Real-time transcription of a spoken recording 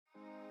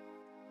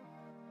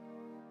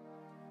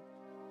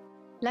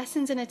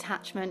Lessons in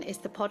Attachment is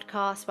the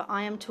podcast where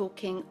I am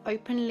talking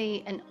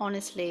openly and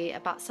honestly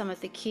about some of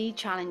the key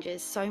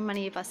challenges so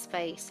many of us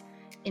face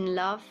in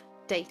love,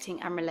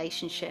 dating, and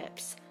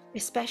relationships,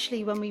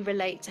 especially when we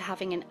relate to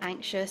having an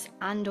anxious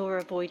and/or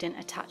avoidant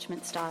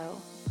attachment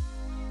style.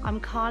 I'm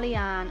Carly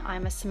Ann.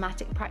 I'm a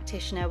somatic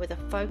practitioner with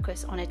a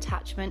focus on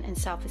attachment and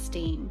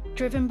self-esteem.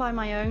 Driven by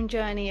my own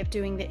journey of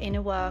doing the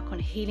inner work on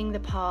healing the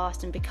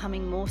past and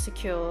becoming more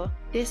secure,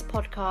 this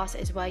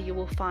podcast is where you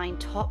will find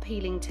top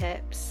healing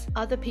tips,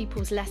 other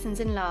people's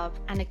lessons in love,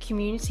 and a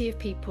community of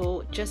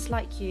people just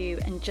like you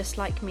and just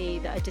like me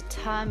that are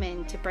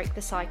determined to break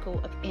the cycle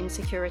of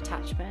insecure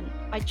attachment.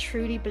 I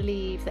truly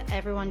believe that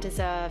everyone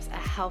deserves a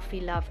healthy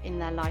love in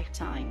their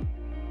lifetime.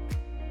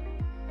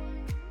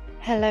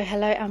 Hello,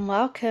 and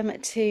welcome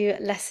to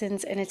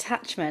Lessons in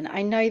Attachment.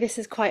 I know this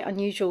is quite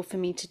unusual for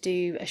me to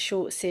do a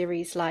short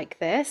series like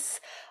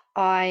this.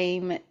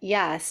 I'm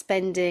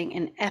spending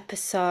an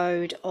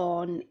episode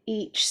on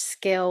each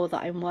skill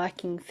that I'm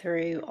working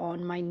through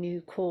on my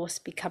new course,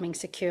 Becoming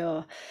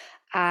Secure.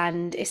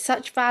 And it's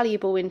such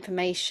valuable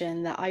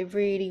information that I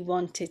really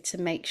wanted to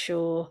make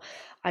sure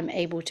I'm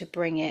able to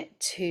bring it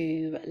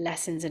to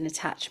Lessons in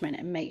Attachment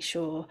and make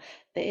sure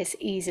that it's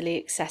easily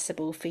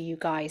accessible for you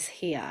guys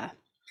here.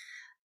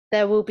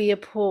 There will be a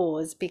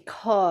pause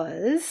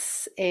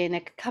because in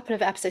a couple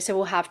of episodes, so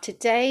we'll have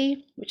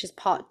today, which is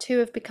part 2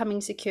 of Becoming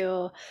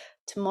Secure.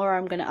 Tomorrow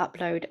I'm going to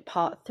upload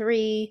part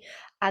 3,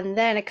 and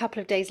then a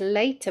couple of days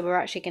later we're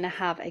actually going to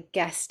have a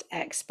guest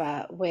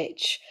expert,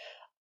 which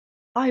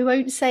I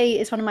won't say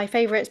is one of my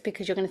favorites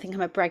because you're going to think I'm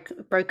a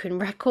broken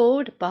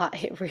record,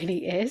 but it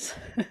really is.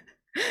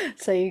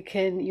 So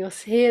you'll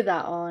hear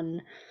that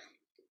on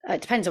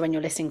it depends on when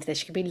you're listening to this.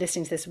 You could be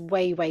listening to this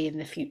way in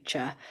the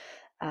future.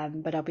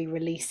 But I'll be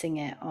releasing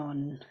it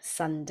on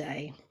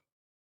Sunday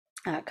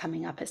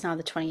coming up. It's now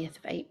the 20th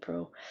of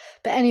April.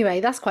 But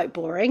anyway, that's quite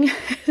boring,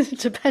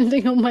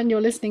 depending on when you're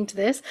listening to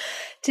this.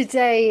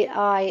 Today,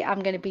 I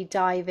am going to be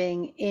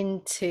diving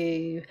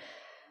into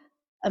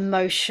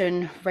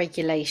emotion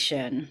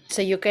regulation.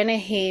 So you're going to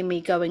hear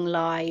me going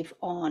live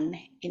on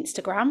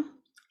Instagram.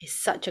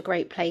 It's such a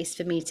great place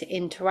for me to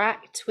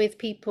interact with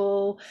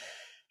people.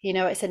 You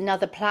know, it's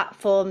another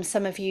platform.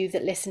 Some of you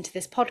that listen to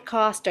this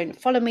podcast don't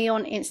follow me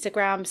on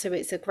Instagram, so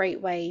it's a great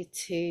way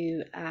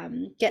to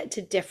get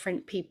to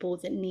different people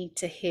that need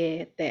to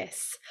hear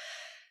this.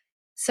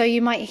 So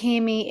you might hear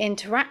me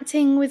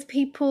interacting with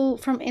people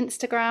from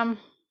Instagram.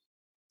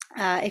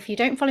 If you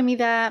don't follow me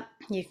there,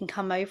 you can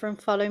come over and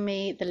follow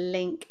me. The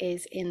link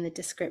is in the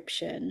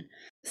description.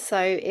 So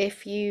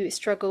if you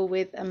struggle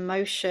with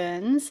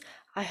emotions,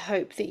 I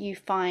hope that you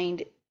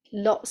find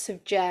lots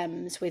of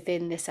gems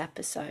within this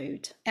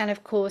episode. And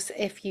of course,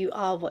 if you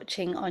are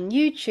watching on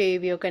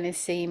YouTube, you're going to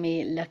see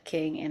me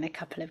looking in a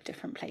couple of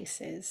different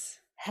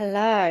places.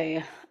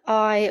 Hello,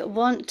 I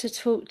want to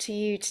talk to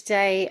you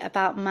today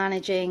about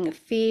managing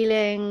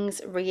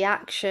feelings,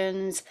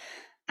 reactions,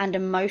 and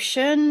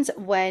emotions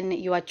when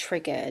you are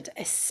triggered,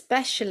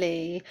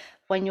 especially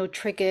when you're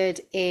triggered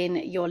in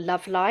your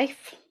love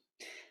life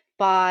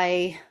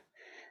by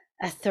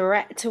a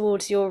threat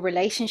towards your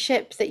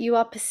relationship that you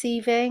are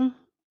perceiving.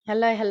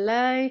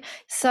 Hello.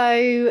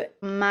 So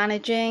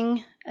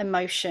managing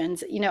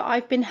emotions, you know,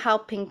 I've been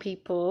helping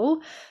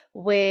people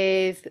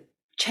with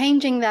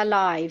changing their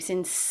lives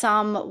in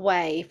some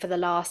way for the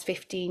last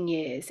 15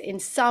 years, in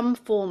some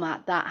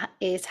format. That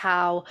is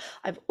how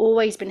I've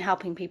always been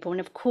helping people. And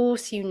of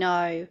course, you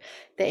know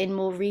that in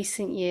more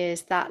recent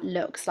years, that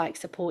looks like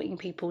supporting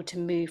people to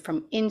move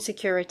from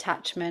insecure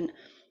attachment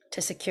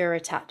to secure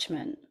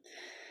attachment.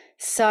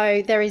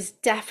 So there is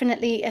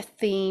definitely a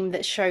theme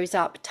that shows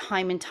up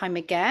time and time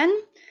again.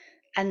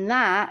 And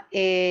that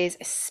is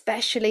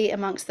especially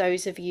amongst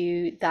those of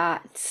you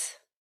that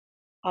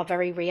are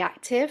very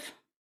reactive.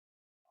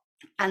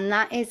 And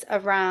that is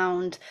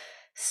around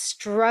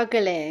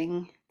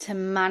struggling to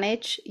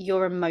manage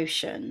your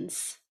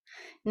emotions.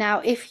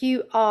 Now, if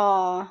you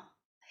are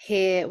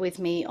here with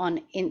me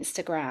on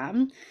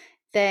Instagram,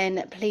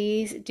 then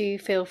please do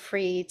feel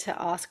free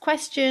to ask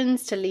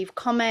questions, to leave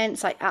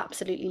comments. I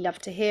absolutely love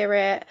to hear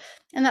it.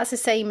 And that's the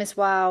same as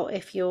well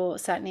if you're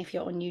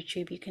on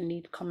YouTube, you can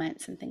leave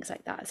comments and things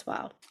like that as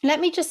well.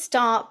 Let me just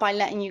start by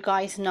letting you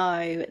guys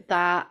know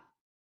that,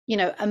 you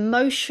know,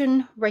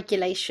 emotion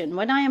regulation,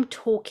 when I am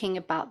talking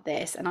about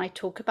this, and I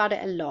talk about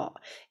it a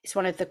lot, it's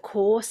one of the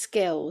core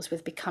skills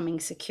with Becoming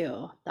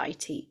Secure that I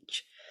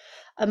teach.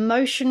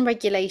 Emotion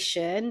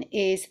regulation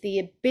is the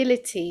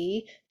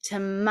ability to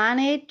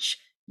manage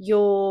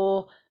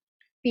your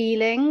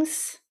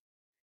feelings,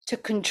 to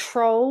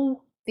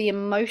control the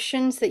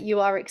emotions that you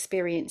are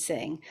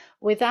experiencing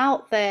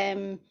without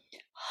them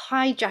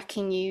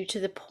hijacking you to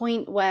the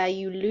point where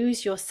you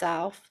lose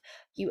yourself,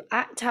 you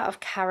act out of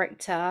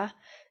character,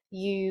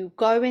 you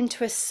go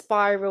into a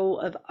spiral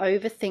of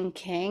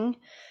overthinking,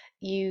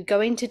 you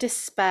go into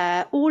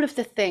despair, all of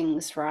the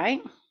things,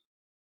 right?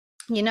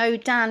 You know,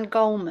 Dan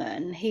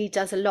Goleman, he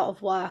does a lot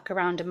of work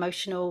around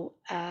emotional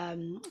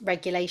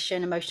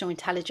regulation, emotional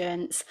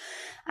intelligence.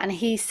 And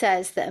he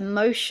says that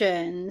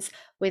emotions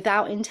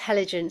without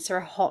intelligence are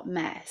a hot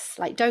mess.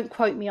 Like, don't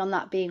quote me on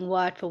that being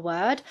word for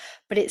word,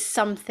 but it's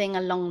something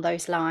along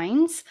those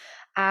lines.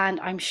 And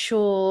I'm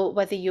sure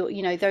whether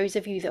those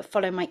of you that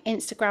follow my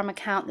Instagram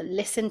account, that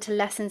listen to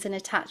Lessons in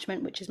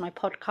Attachment, which is my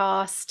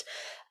podcast,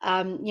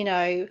 you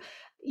know,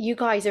 you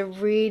guys are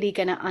really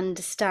going to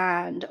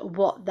understand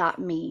what that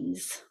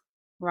means,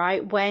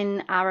 right?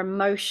 When our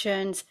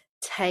emotions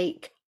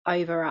take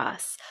over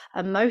us.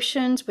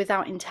 Emotions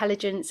without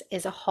intelligence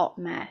is a hot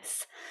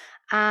mess.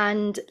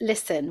 And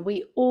listen,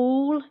 we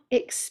all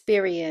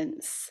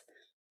experience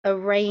a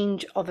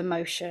range of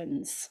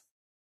emotions,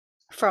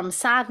 from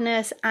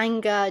sadness,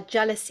 anger,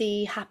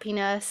 jealousy,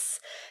 happiness.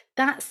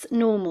 That's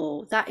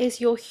normal. That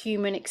is your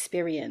human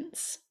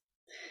experience.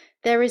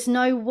 There is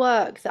no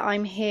work that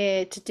I'm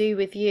here to do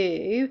with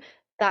you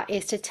that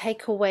is to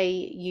take away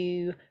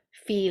you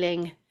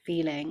feeling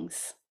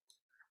feelings.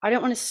 I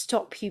don't want to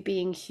stop you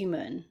being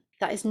human.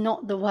 That is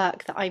not the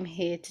work that I'm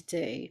here to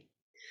do.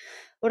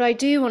 What I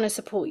do want to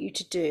support you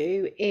to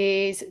do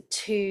is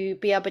to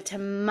be able to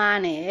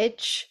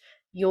manage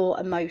your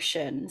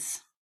emotions.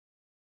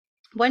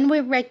 When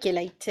we're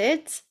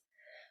regulated,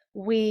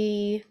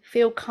 we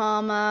feel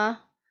calmer,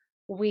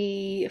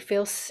 we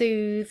feel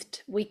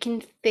soothed, we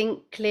can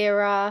think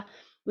clearer,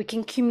 we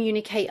can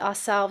communicate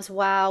ourselves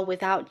well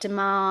without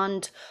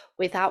demand,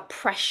 without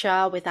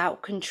pressure,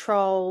 without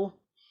control.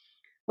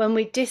 When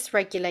we're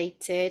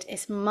dysregulated,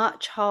 it's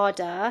much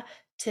harder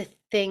to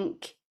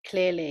think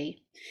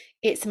clearly.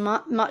 It's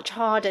much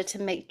harder to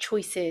make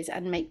choices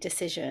and make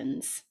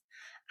decisions.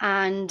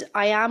 And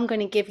I am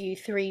going to give you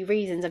 3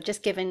 reasons. I've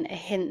just given a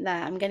hint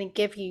there. I'm going to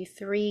give you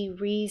 3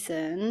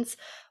 reasons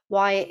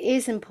why it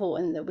is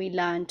important that we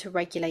learn to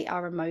regulate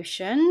our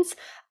emotions.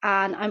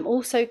 And I'm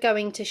also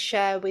going to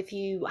share with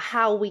you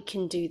how we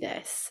can do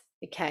this.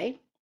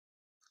 Okay.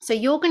 So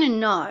you're going to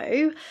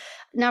know.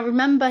 Now,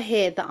 remember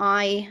here that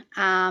I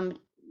am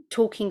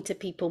talking to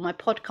people. My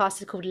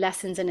podcast is called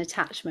Lessons in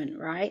Attachment,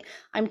 right?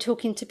 I'm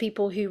talking to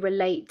people who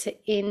relate to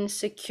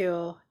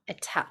insecure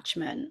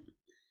attachment.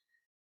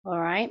 All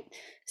right.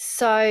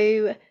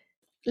 So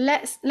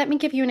let me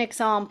give you an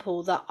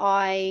example that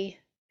I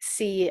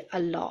see a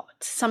lot,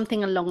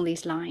 something along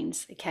these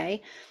lines,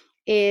 okay?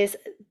 Is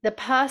the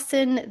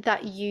person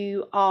that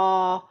you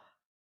are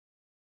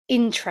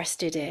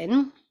interested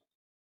in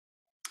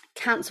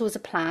cancels a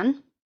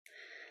plan,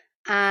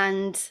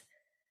 and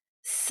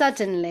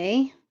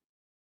suddenly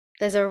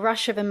there's a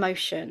rush of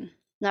emotion.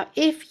 Now,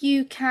 if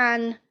you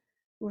can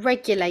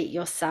regulate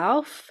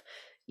yourself,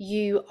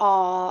 you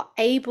are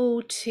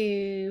able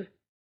to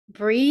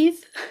breathe.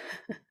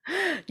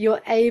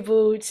 You're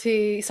able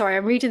to, sorry,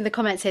 I'm reading the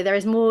comments here. There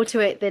is more to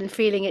it than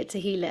feeling it to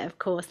heal it, of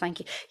course. Thank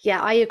you.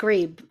 Yeah, I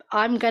agree.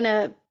 I'm going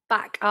to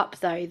back up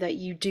though that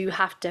you do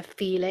have to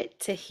feel it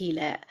to heal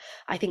it.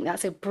 I think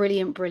that's a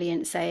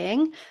brilliant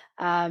saying.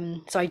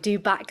 So I do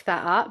back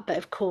that up, but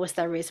of course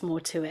there is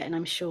more to it, and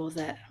I'm sure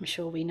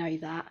we know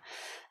that.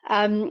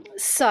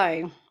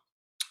 So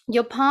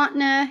your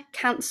partner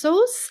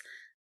cancels,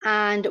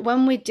 and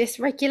when we're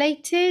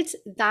dysregulated,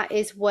 that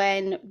is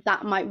when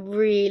that might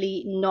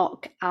really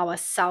knock our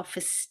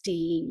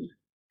self-esteem.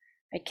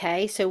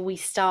 Okay, so we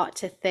start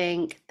to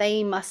think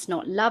they must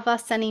not love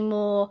us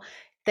anymore,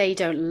 they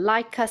don't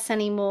like us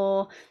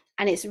anymore,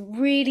 and it's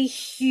really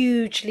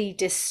hugely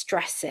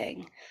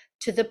distressing,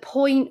 to the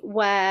point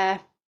where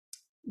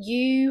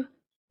you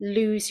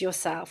lose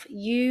yourself,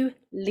 you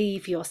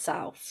leave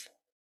yourself.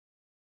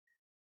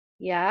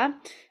 Yeah.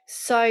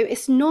 So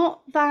it's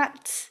not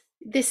that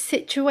this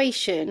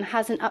situation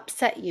hasn't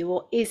upset you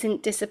or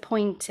isn't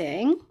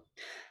disappointing.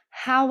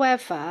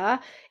 However,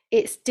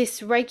 it's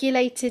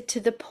dysregulated to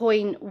the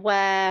point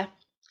where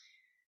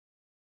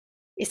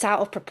it's out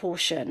of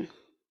proportion.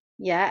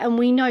 Yeah. And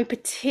we know,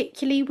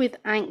 particularly with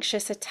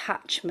anxious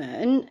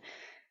attachment,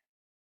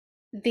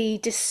 the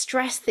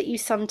distress that you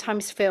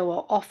sometimes feel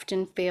or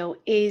often feel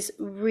is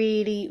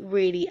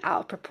really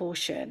out of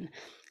proportion.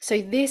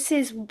 So this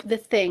is the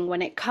thing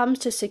when it comes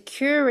to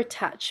secure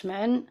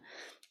attachment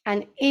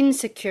and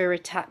insecure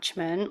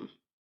attachment.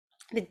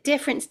 The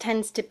difference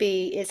tends to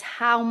be is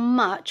how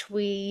much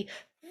we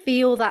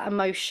feel that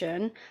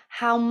emotion,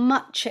 how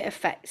much it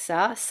affects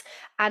us,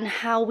 and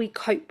how we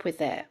cope with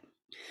it.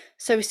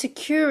 So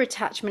secure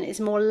attachment is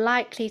more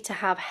likely to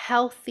have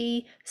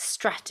healthy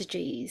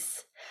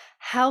strategies,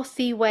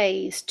 healthy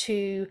ways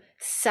to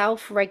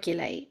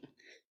self-regulate,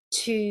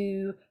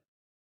 to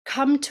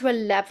come to a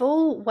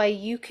level where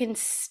you can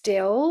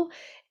still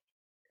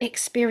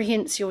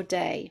experience your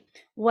day,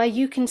 where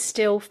you can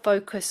still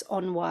focus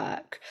on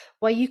work,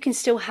 where you can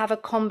still have a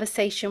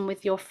conversation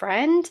with your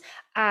friend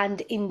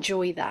and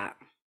enjoy that.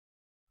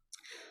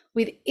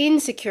 With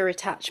insecure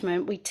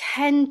attachment, we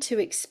tend to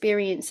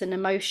experience an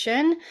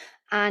emotion,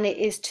 and it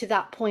is to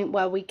that point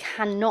where we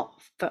cannot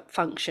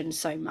function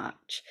so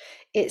much.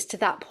 It's to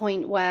that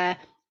point where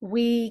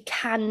we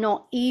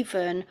cannot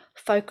even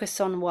focus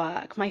on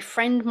work. My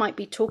friend might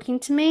be talking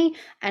to me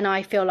and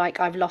I feel like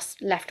I've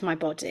left my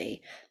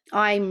body.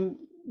 I'm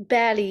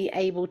barely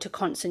able to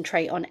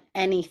concentrate on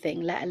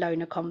anything, let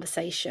alone a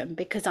conversation,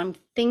 because I'm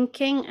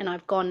thinking and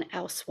I've gone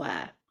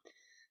elsewhere.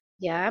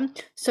 Yeah.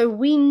 So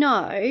we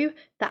know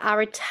that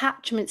our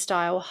attachment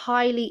style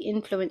highly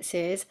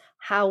influences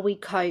how we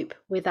cope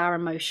with our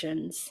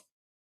emotions.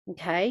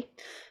 Okay.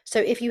 So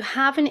if you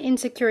have an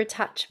insecure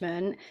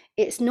attachment,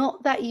 it's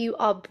not that you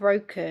are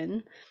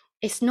broken.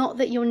 It's not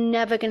that you're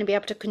never going to be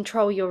able to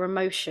control your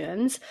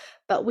emotions,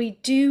 but we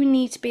do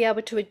need to be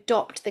able to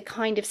adopt the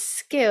kind of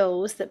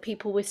skills that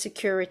people with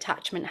secure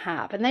attachment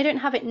have. And they don't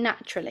have it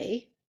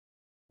naturally.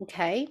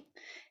 Okay.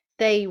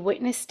 They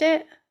witnessed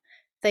it,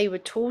 they were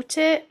taught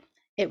it,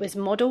 it was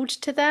modeled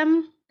to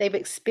them, they've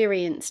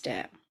experienced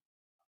it.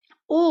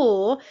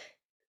 Or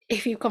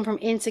if you come from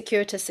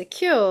insecure to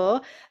secure,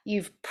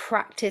 you've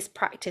practiced.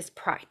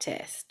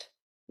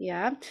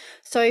 Yeah.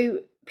 So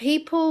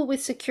people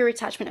with secure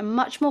attachment are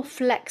much more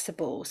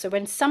flexible. So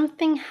when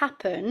something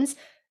happens,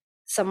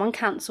 someone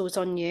cancels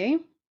on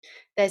you,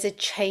 there's a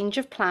change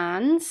of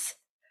plans,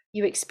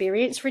 you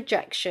experience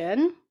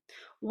rejection.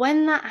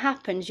 When that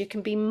happens, you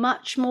can be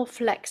much more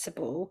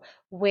flexible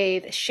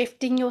with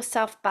shifting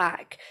yourself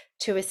back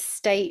to a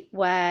state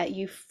where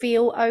you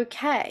feel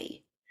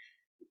okay,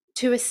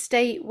 to a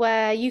state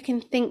where you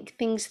can think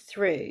things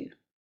through,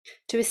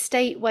 to a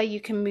state where you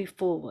can move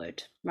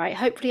forward, right?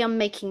 Hopefully, I'm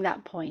making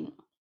that point.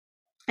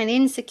 And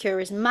insecure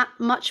is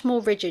much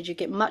more rigid, you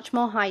get much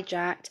more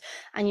hijacked,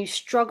 and you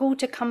struggle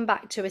to come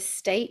back to a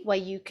state where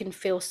you can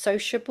feel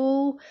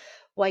sociable,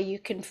 where you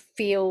can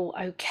feel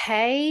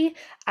okay,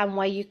 and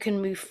where you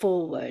can move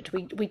forward.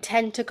 We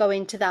tend to go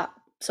into that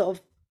sort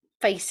of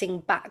facing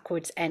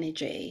backwards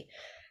energy.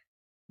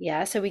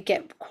 Yeah, so we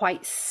get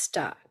quite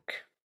stuck.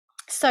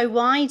 So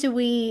why do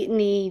we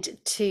need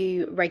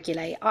to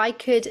regulate? I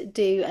could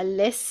do a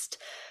list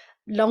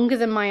longer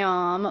than my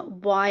arm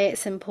why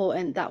it's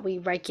important that we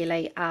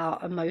regulate our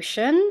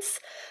emotions,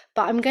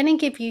 but I'm going to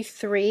give you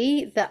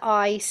three that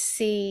I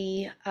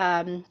see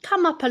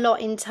come up a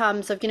lot in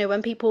terms of,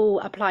 when people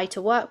apply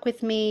to work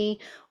with me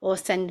or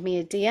send me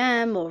a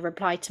DM or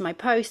reply to my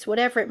post,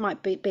 whatever it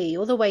might be,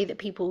 or the way that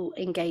people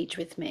engage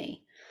with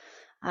me.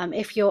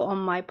 If you're on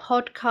my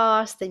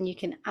podcast, then you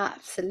can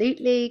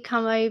absolutely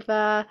come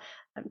over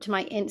to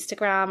my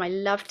Instagram. I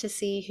love to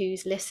see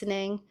who's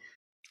listening.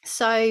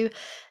 So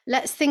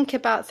let's think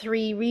about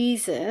three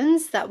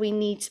reasons that we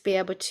need to be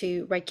able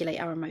to regulate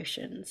our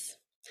emotions.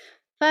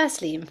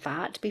 Firstly, in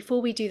fact,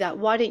 before we do that,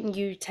 why don't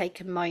you take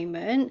a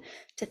moment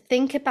to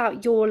think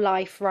about your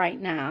life right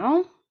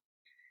now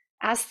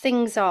as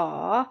things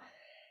are,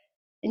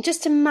 and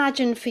just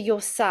imagine for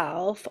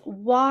yourself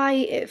why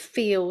it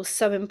feels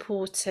so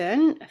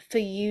important for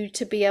you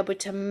to be able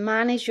to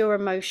manage your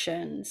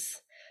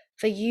emotions,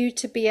 for you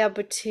to be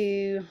able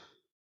to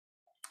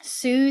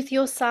soothe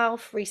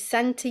yourself,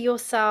 recenter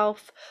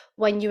yourself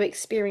when you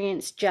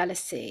experience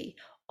jealousy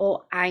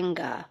or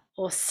anger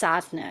or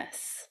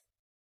sadness.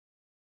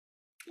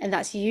 And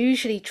that's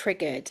usually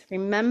triggered.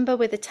 Remember,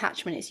 with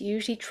attachment, it's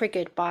usually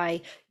triggered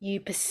by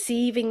you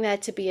perceiving there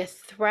to be a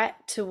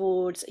threat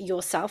towards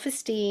your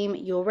self-esteem,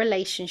 your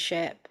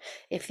relationship.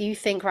 If you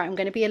think, right, I'm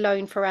going to be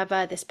alone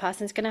forever, this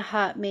person's going to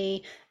hurt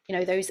me,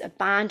 those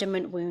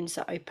abandonment wounds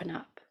that open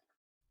up.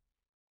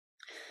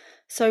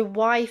 So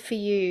why for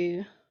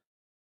you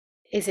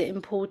is it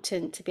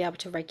important to be able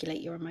to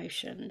regulate your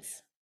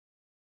emotions?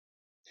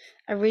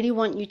 I really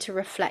want you to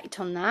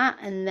reflect on that,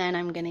 and then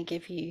I'm going to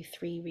give you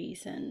three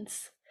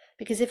reasons.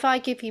 Because if I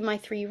give you my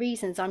three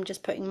reasons, I'm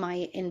just putting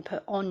my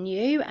input on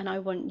you, and I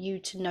want you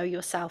to know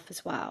yourself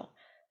as well.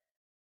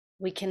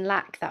 We can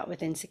lack that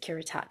with insecure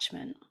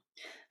attachment.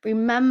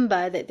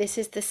 Remember that this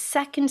is the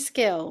second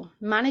skill,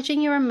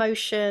 managing your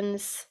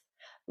emotions,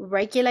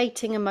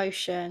 regulating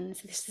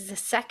emotions. This is the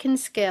second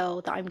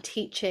skill that I'm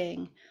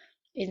teaching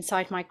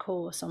inside my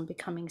course on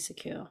becoming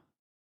secure.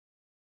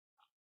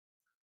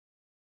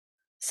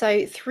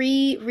 So,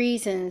 three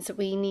reasons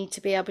we need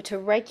to be able to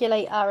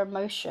regulate our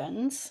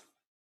emotions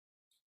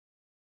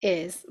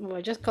is, well,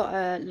 I just got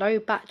a low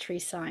battery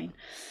sign,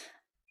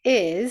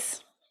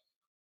 is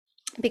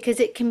because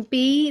it can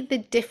be the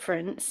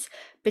difference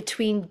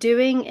between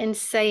doing and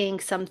saying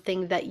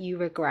something that you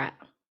regret.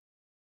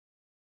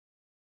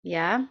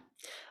 Yeah.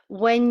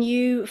 When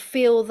you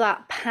feel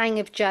that pang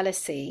of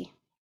jealousy,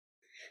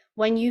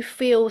 when you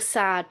feel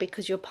sad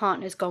because your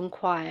partner's gone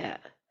quiet,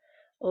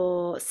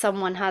 or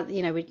someone had,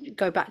 we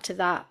go back to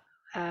that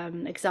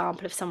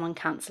example of someone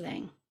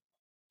cancelling.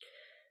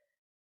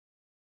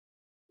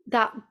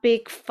 That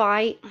big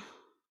fight,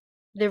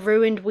 the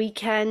ruined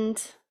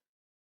weekend,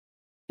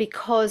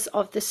 because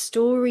of the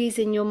stories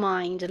in your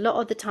mind. A lot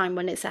of the time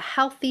when it's a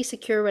healthy,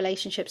 secure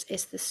relationships,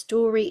 it's the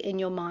story in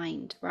your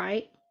mind,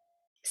 right?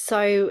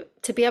 So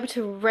to be able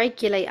to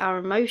regulate our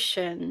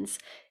emotions,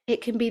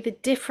 it can be the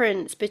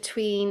difference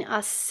between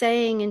us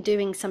saying and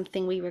doing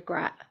something we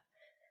regret.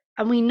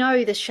 And we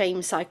know the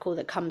shame cycle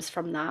that comes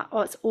from that.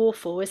 Oh, it's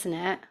awful, isn't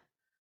it?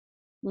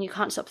 And you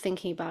can't stop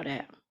thinking about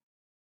it.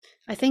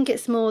 I think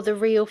it's more the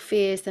real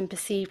fears than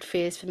perceived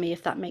fears for me,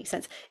 if that makes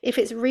sense. If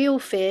it's real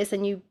fears,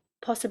 then you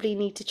possibly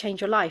need to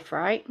change your life,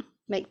 right?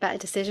 Make better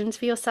decisions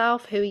for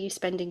yourself. Who are you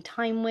spending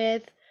time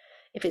with?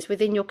 If it's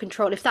within your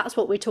control, if that's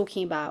what we're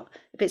talking about,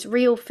 if it's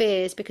real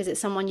fears because it's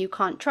someone you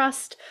can't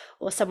trust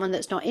or someone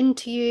that's not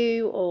into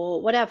you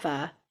or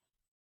whatever,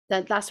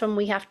 then that's when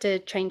we have to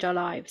change our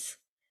lives.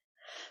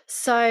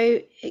 So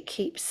it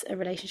keeps a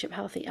relationship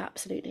healthy,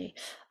 absolutely.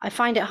 I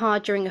find it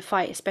hard during a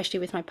fight, especially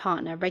with my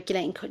partner,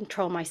 regulating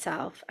control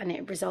myself, and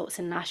it results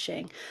in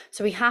lashing.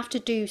 So we have to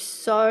do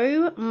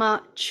so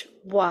much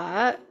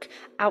work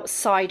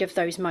outside of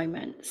those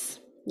moments.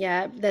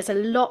 Yeah, there's a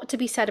lot to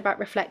be said about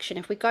reflection.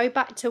 If we go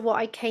back to what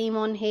I came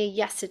on here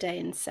yesterday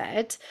and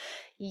said,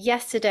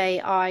 yesterday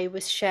I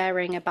was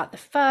sharing about the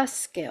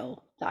first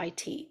skill that I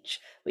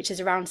teach, which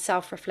is around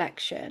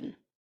self-reflection.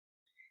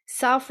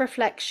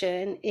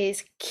 Self-reflection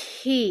is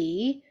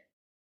key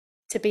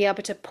to be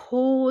able to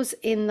pause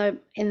in the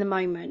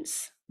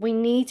moments. We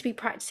need to be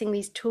practicing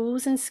these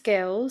tools and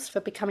skills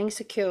for becoming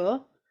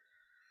secure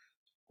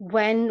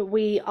when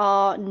we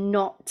are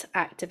not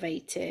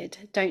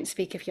activated. Don't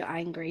speak if you're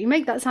angry. You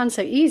make that sound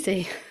so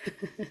easy,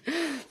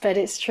 but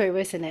it's true,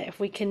 isn't it? If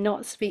we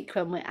cannot speak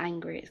when we're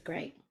angry, it's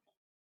great.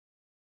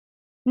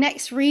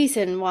 Next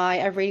reason why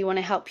I really want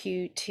to help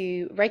you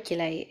to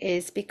regulate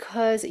is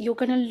because you're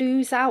going to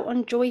lose out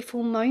on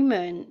joyful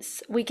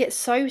moments. We get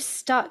so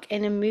stuck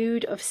in a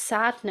mood of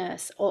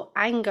sadness or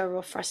anger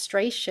or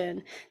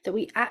frustration that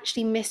we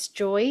actually miss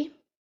joy.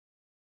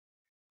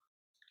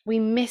 We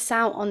miss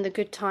out on the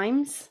good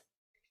times.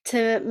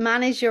 To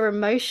manage your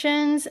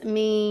emotions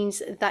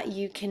means that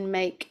you can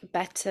make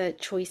better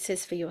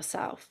choices for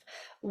yourself.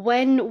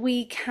 When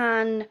we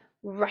can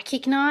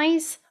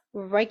recognize,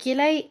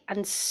 regulate,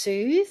 and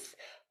soothe,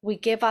 we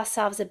give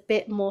ourselves a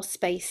bit more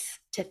space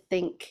to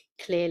think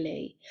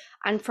clearly.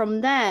 And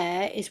from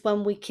there is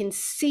when we can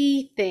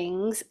see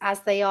things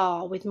as they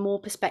are with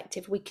more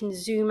perspective. We can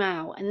zoom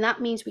out, and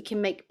that means we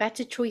can make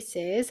better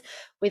choices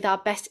with our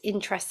best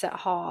interests at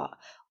heart.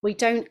 We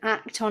don't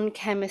act on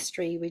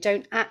chemistry. We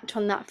don't act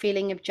on that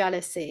feeling of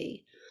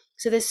jealousy.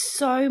 So there's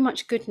so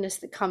much goodness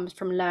that comes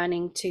from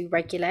learning to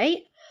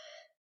regulate.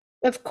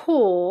 Of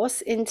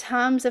course, in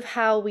terms of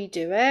how we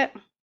do it,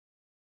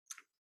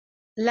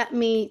 let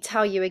me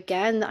tell you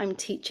again that I'm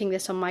teaching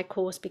this on my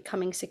course,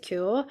 Becoming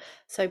Secure.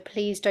 So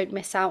please don't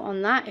miss out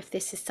on that if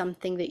this is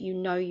something that you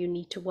know you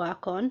need to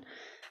work on.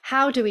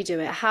 How do we do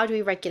it? How do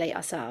we regulate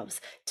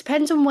ourselves?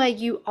 Depends on where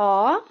you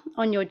are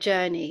on your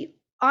journey.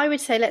 I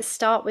would say let's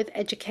start with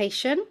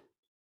education.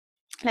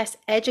 Let's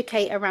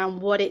educate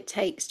around what it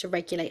takes to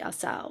regulate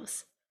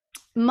ourselves.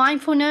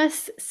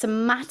 Mindfulness,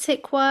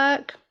 somatic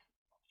work,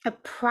 a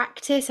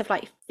practice of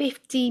like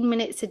 15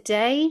 minutes a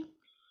day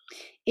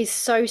is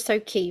so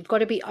key. You've got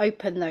to be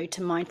open though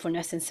to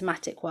mindfulness and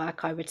somatic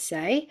work, I would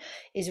say,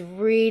 is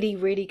really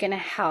going to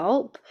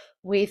help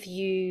with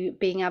you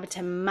being able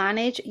to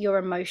manage your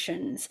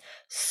emotions.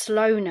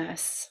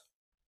 Slowness.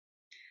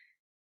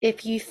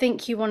 If you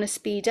think you want to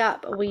speed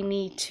up, we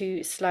need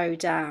to slow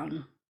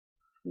down.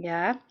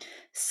 Yeah.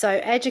 So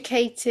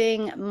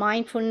educating,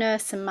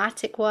 mindfulness,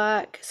 somatic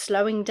work,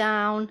 slowing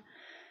down,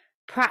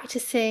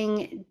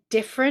 practicing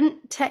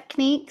different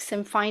techniques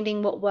and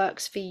finding what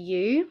works for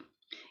you.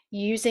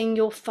 Using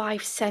your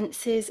five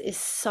senses is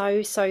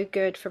so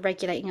good for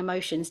regulating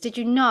emotions. Did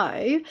you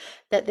know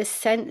that the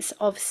sense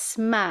of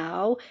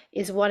smell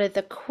is one of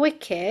the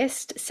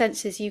quickest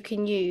senses you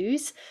can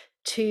use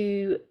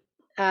to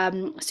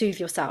soothe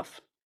yourself?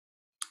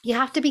 You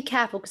have to be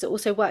careful because it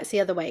also works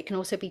the other way. It can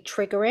also be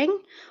triggering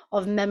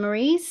of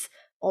memories,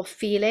 of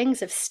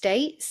feelings, of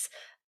states.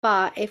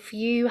 But if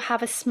you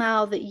have a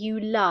smell that you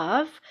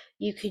love,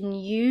 you can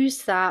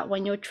use that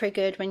when you're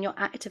triggered, when you're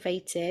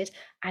activated,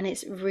 and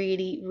it's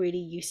really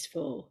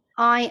useful.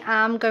 I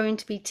am going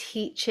to be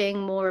teaching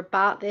more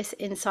about this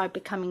inside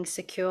Becoming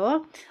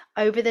Secure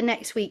over the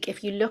next week.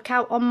 If you look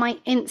out on my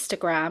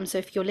Instagram, so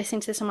if you're listening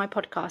to this on my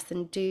podcast,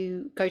 then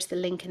do go to the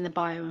link in the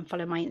bio and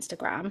follow my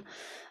Instagram.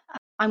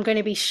 I'm going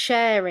to be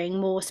sharing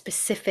more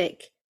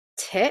specific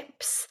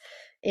tips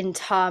in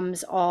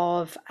terms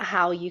of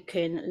how you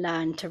can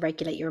learn to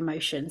regulate your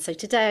emotions. So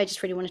today I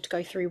just really wanted to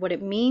go through what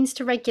it means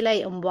to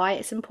regulate and why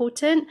it's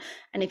important.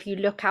 And if you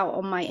look out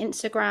on my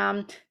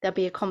Instagram, there'll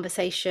be a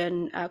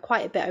conversation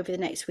quite a bit over the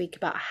next week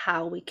about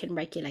how we can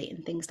regulate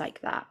and things like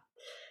that.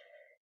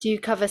 Do you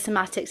cover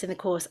somatics in the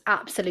course?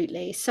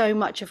 Absolutely. So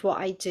much of what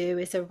I do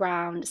is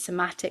around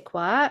somatic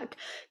work.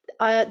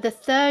 The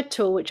third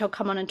tool, which I'll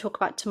come on and talk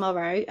about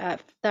tomorrow,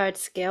 third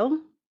skill,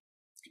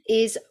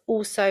 is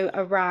also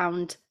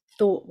around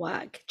thought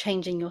work,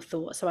 changing your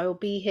thoughts. So I will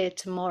be here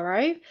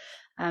tomorrow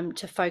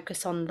to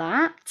focus on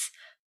that.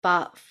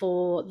 But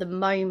for the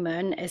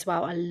moment as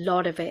well, a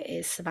lot of it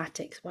is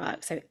somatics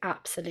work. So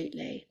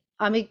absolutely.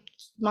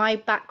 My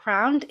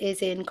background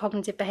is in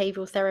cognitive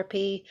behavioral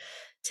therapy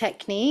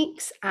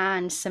techniques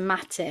and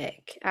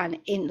somatic and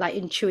in like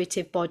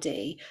intuitive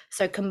body.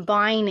 So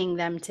combining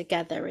them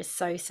together is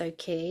so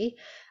key.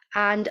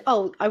 And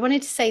I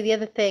wanted to say the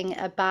other thing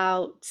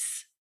about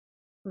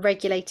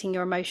regulating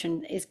your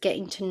emotion is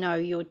getting to know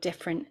your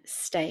different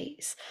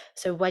states.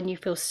 So when you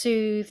feel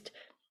soothed,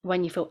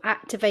 when you feel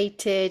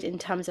activated in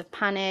terms of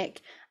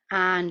panic,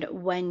 and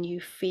when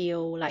you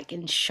feel like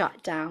in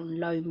shutdown,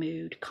 low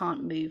mood,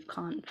 can't move,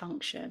 can't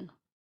function.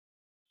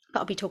 But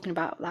I'll be talking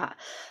about that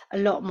a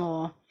lot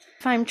more.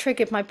 If I'm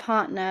triggered, my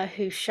partner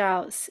who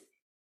shouts,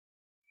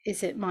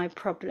 is it my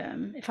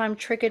problem? If I'm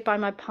triggered by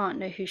my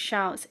partner who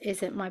shouts,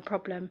 is it my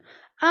problem?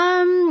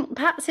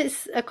 Perhaps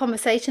it's a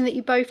conversation that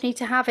you both need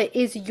to have. It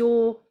is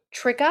your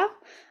trigger.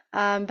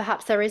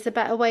 Perhaps there is a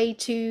better way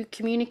to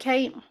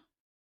communicate.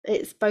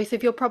 It's both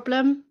of your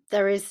problem.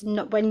 There is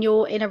not, when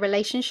you're in a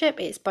relationship,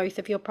 it's both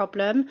of your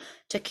problem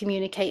to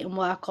communicate and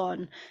work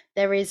on.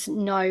 There is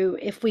no,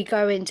 if we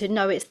go into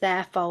no, it's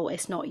their fault,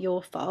 it's not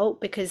your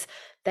fault, because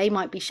they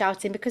might be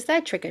shouting because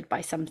they're triggered by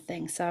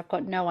something. So I've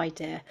got no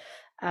idea.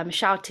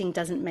 Shouting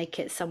doesn't make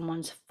it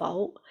someone's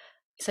fault.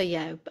 So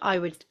yeah, I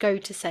would go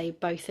to say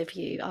both of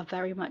you are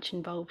very much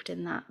involved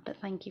in that.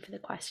 But thank you for the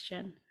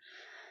question.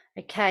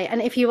 Okay,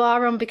 and if you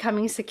are on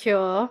Becoming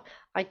Secure,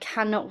 I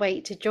cannot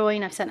wait to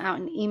join. I've sent out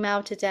an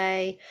email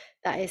today.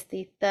 That is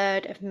the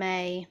 3rd of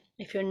May.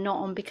 If you're not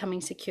on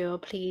Becoming Secure,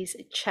 please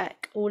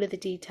check all of the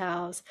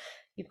details.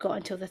 You've got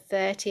until the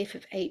 30th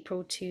of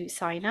April to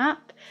sign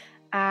up.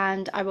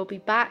 And I will be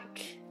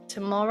back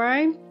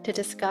tomorrow to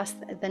discuss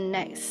the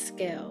next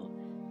skill.